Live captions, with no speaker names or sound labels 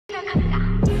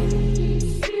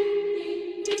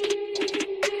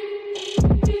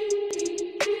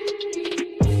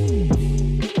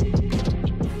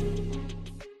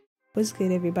What's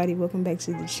good, everybody? Welcome back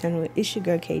to the channel. It's your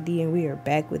girl KD, and we are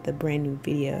back with a brand new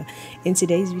video. In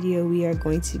today's video, we are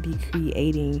going to be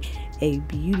creating a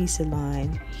beauty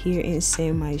salon here in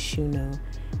San Myshuno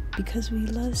because we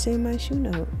love San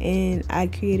Myshuno. And I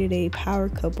created a power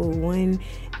couple. One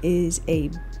is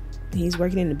he's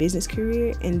working in a business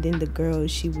career, and then the girl,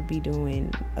 she will be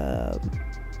doing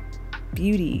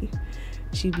beauty.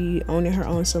 She'll be owning her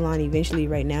own salon eventually.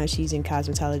 Right now she's in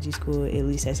cosmetology school, at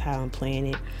least that's how I'm playing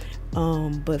it.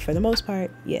 But for the most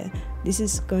part, yeah, this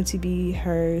is going to be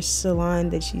her salon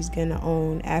that she's gonna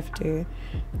own after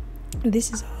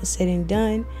this is all said and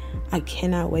done. I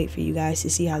cannot wait for you guys to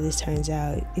see how this turns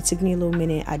out. It took me a little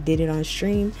minute. I did it on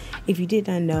stream. If you did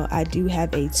not know, I do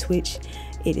have a Twitch.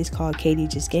 It is called KD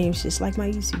Just Games, just like my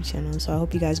YouTube channel. So I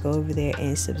hope you guys go over there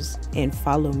and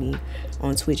follow me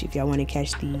on Twitch if y'all want to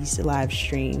catch these live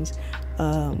streams.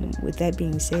 With that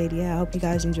being said, yeah, I hope you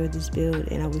guys enjoyed this build,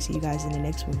 and I will see you guys in the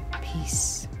next one.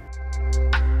 Peace.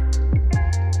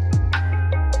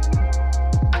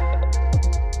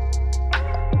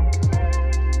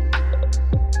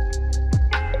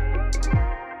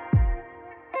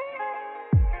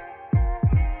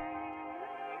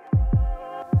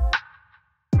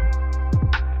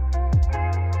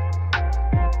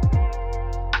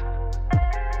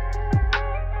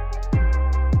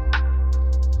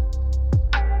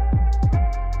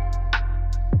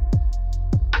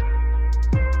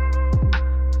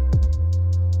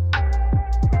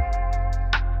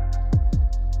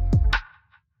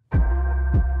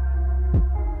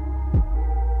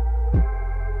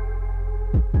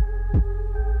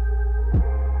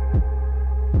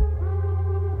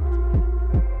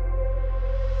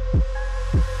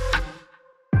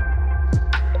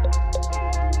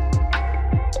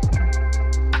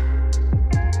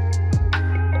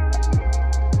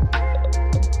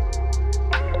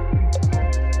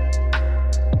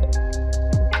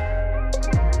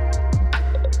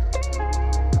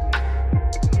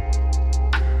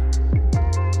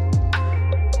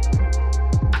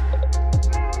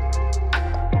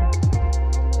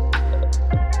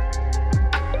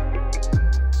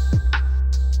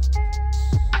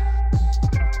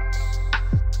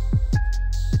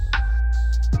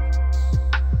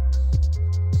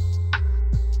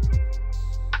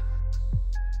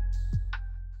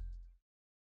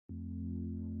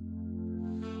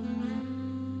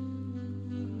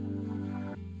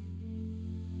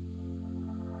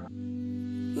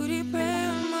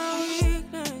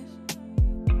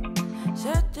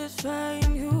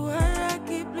 Satisfying you while I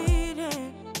keep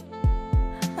bleeding.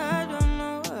 I don't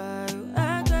know why you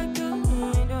act like you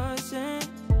innocent.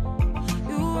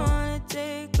 You wanna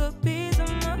take a piece of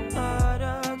my heart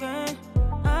again.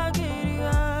 I'll get it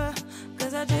all,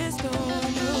 cause I just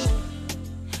don't know.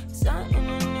 Something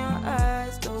in your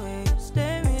eyes, the way you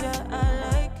stare me that I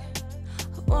like.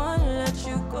 I wanna let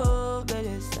you go, but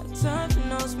it's like something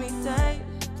holds me tight.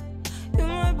 You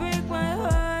might break my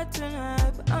heart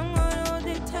tonight, but I'm gonna hold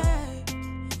it tight.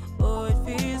 Oh, it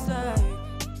feels like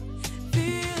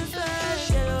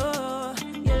yellow,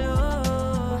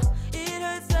 yellow. It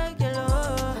hurts like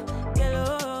yellow,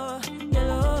 yellow,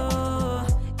 yellow.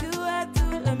 You have to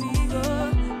let me go.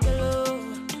 Yellow,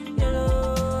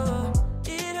 yellow.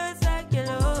 It hurts like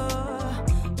yellow.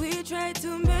 We tried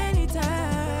too many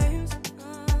times.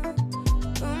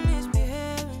 You're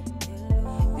misbehaving.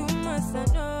 You must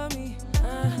not know me.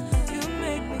 You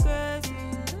make me crazy,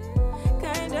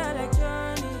 kinda like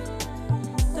Johnny.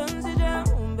 Thumbs it down,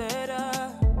 better,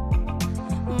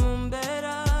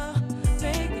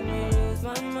 making me lose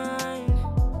my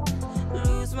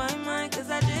mind, cause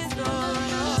I just don't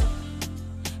know.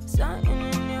 Something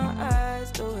in your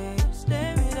eyes, the way you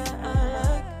stare me that I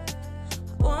like.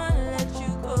 I wanna let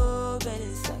you go, but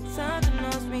it's like something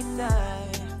holds me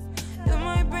tight. You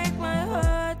might break my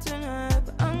heart tonight,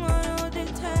 but I'm gonna hold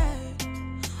it tight.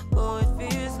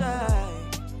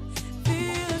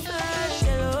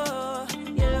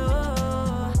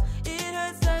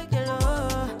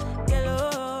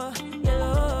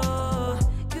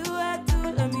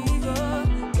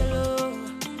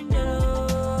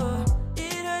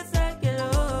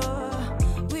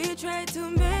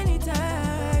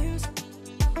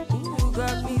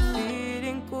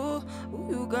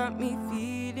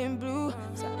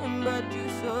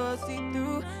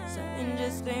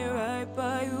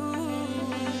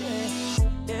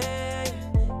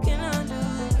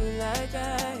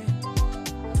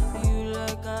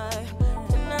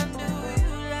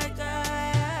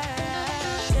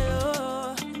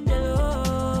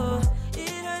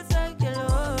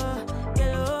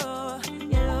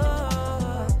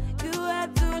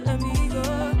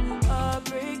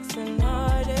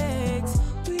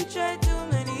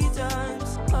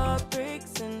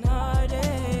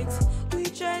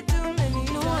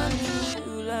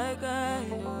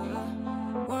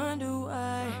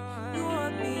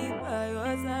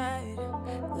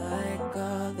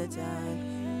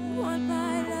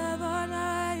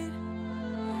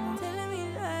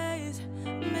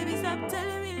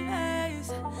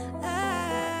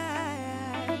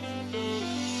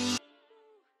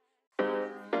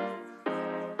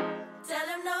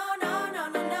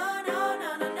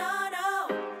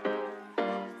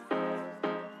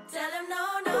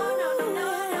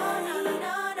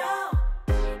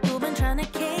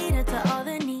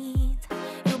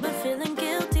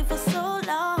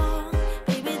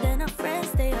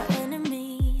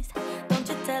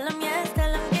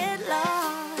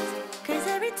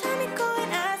 time you go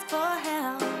and ask for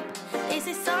help, they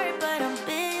say sorry, but I'm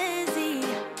busy.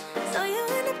 So you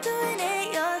end up doing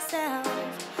it yourself.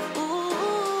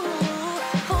 Ooh,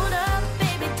 hold up,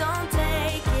 baby, don't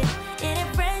take it. It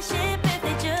ain't friendship if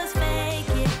they just fake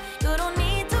it. You don't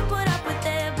need to put up with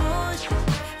their bullshit.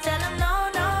 Tell them no,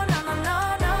 no, no, no, no,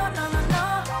 no, no, no, no.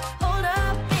 Hold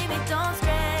up, baby, don't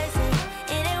stress it.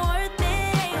 It ain't worth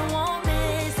it and you won't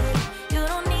miss it. You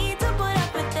don't need to put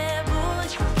up with their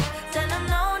bullshit. Tell them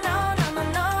no, no, no, no,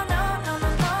 no, no, no, no,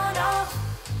 no, no.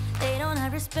 They don't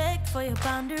have respect for your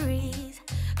boundaries.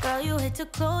 Girl, you hit too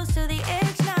close to the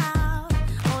edge now.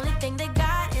 Only thing they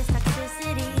got is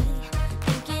toxicity.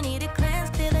 Think you need a cleanse,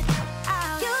 clear it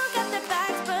out. You got their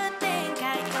backs, but they ain't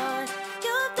got yours.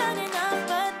 You've done enough,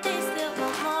 but they still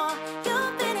want more.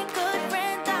 You've been a good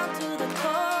friend down to the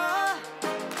core.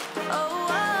 Oh,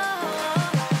 oh, oh.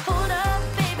 Hold up,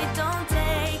 baby, don't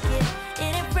take it.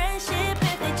 It ain't friendship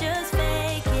if they just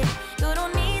fake it. You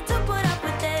don't need to put up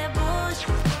with their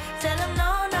bullshit. Tell them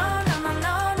no, no, no, no,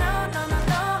 no, no, no, no,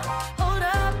 no. Hold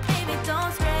up, baby,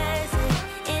 don't stress it.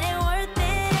 It ain't worth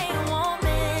it and you won't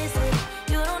miss it.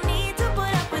 You don't need to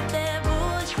put up with their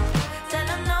bullshit. Tell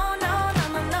them no, no, no,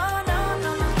 no, no, no,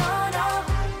 no, no, no, no.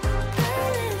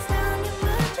 Girl, it's time you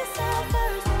put yourself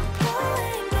first. Go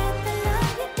and get the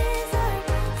love you deserve.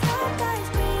 Stop guys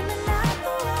screaming out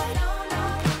the word. No, no,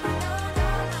 no, no,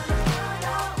 no, no, no,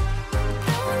 no.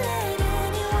 Don't let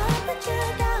anyone put you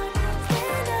down.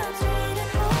 Stand up straight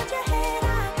and hold your head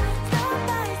high. Stop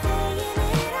by saying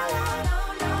it out loud. No,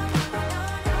 no, no, no,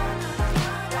 no, no,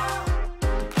 no, no.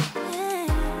 Yeah.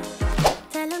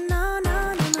 Tell 'em no, no,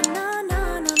 no, no, no, no,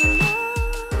 no,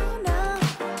 no, no.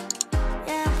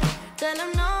 Yeah. Tell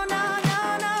 'em no, no, no,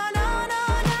 no, no, no,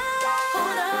 no.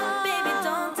 Hold up, baby,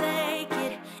 don't take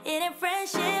it. It ain't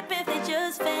friendship if they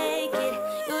just fake it.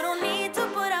 You don't need to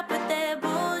put up with their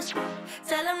bullshit.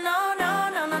 Tell 'em no, no,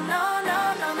 no, no, no, no,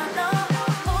 no, no, no.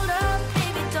 Hold up,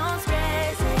 baby, don't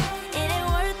stress it. It ain't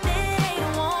worth it and you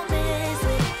won't miss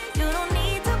it. You don't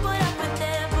need to put up with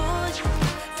their bullshit.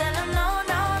 Tell 'em no,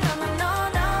 no, no, no, no,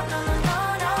 no, no, no, no,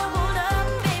 no. Hold up,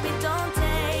 baby, don't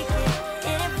take it.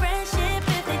 It ain't friendship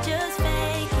if they just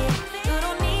fake it. You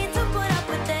don't need to put up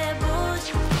with their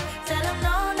bullshit. Tell 'em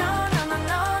no, no, no, no,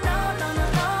 no, no, no, no,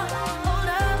 no. Hold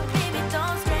up, baby,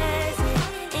 don't stress it.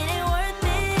 It ain't worth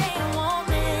it and you won't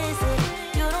miss it.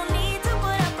 You don't need to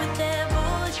put up with their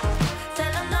bullshit.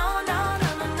 Tell 'em no, no, no,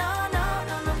 no, no, no,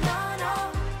 no, no, no, no.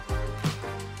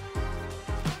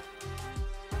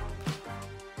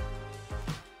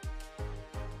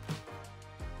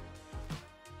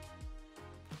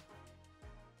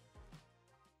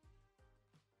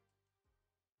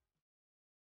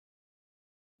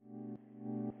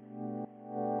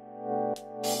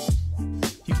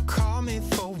 You call me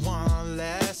for one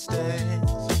last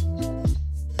dance,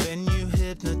 then you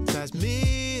hypnotize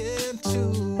me into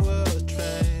a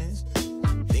trance,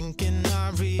 thinking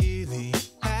I really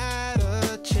had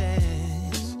a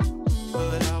chance.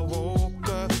 But I woke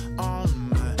up on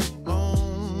my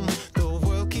own. The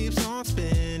world keeps on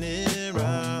spinning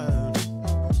round.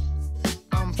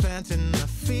 I'm planting my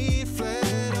feet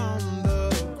flat on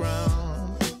the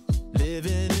ground.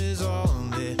 Living is all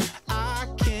that I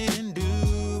can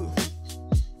do,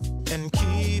 and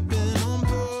keeping on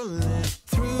pulling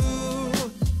through.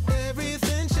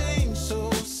 Everything changed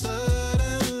so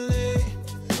suddenly.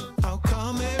 How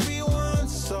come everyone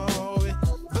saw it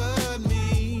but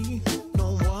me?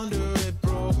 No wonder it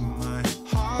broke my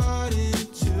heart in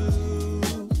two.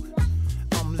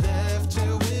 I'm left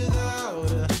here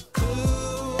without a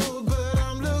clue, but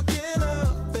I'm looking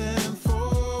up and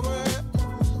forward.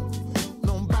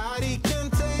 Nobody can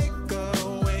take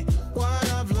away what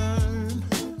I've learned.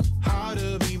 How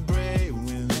to be brave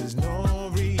when there's no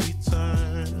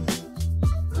return.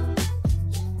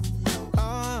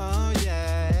 Oh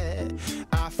yeah,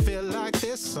 I feel like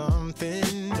there's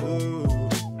something new,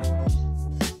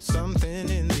 something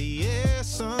in the air,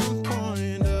 some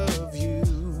point of view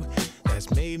that's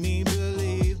made me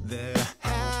believe that I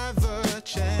have a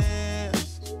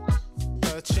chance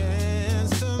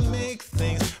to make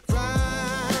things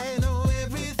right. Oh,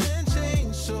 everything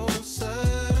changed so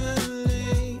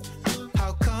suddenly.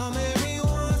 How come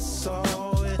everyone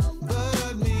saw it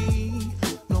but me?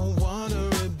 No wonder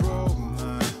it broke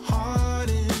my heart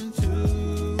in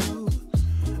two.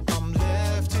 I'm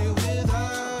left here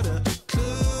without a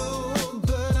clue,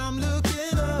 but I'm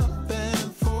looking up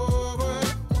and forward.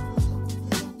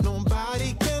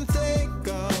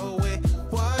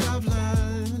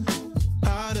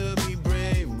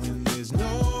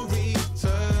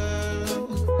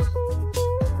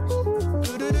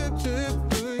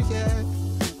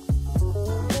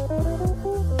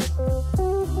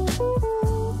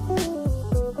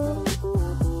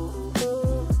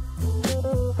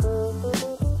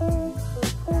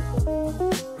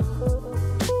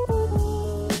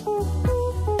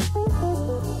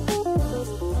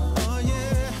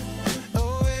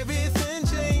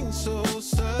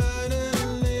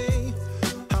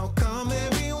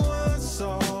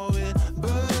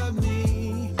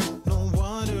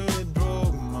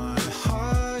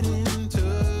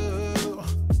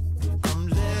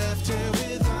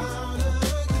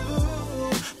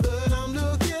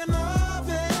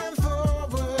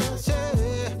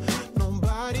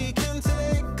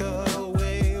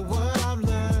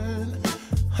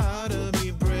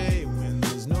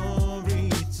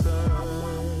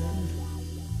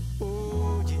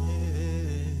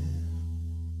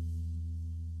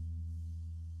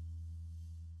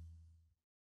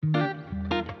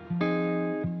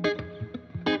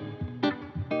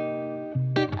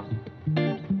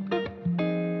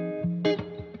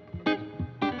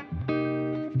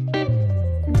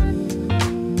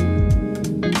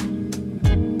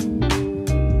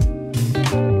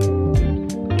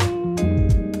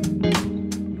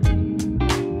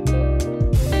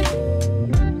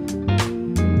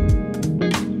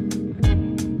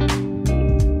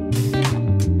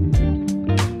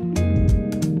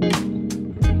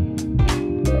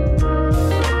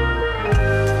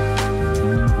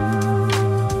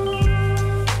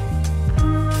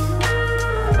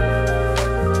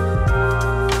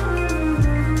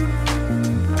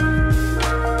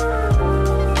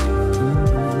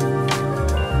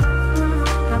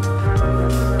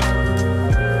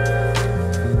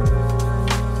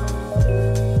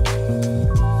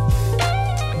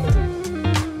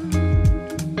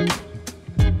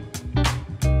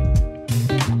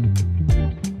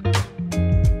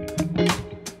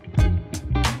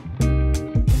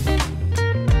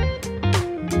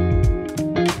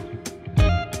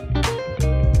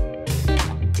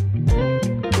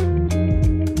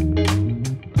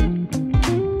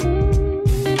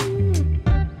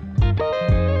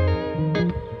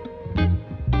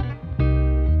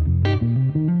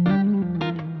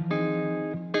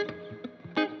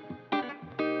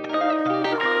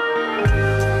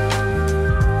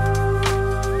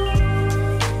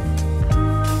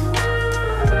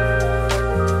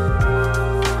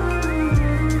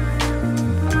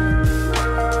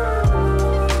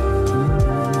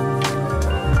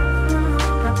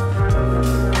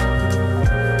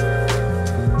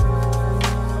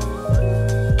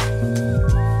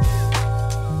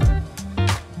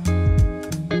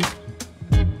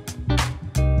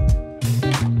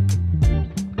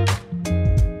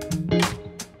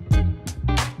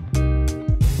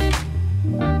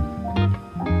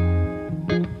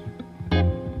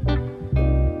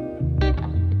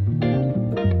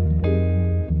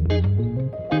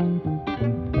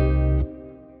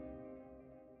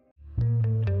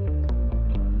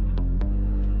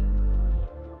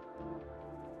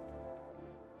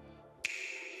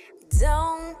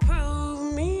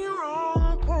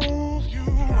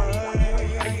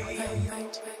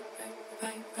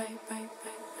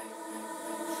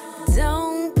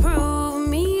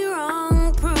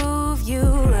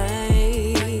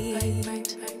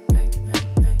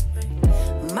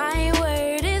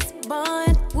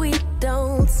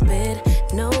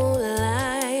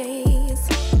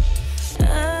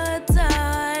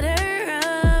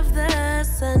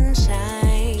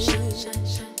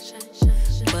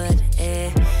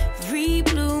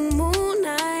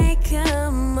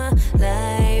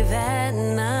 live at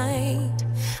night.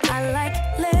 I like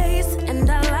lace and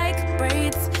I like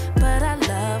braids, but I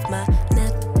love my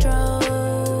natural.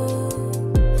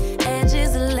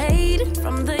 Edges laid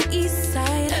from the east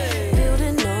side,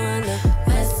 building on the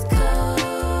west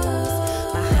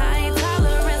coast. My high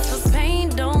tolerance for pain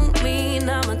don't mean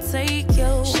I'ma take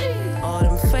you. All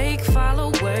them fake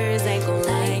followers ain't gon'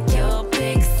 like your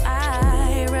pics.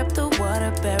 I rep the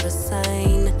water-bearer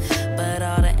sign, but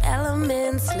all the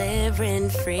elements live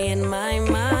rent-free in my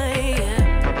mind.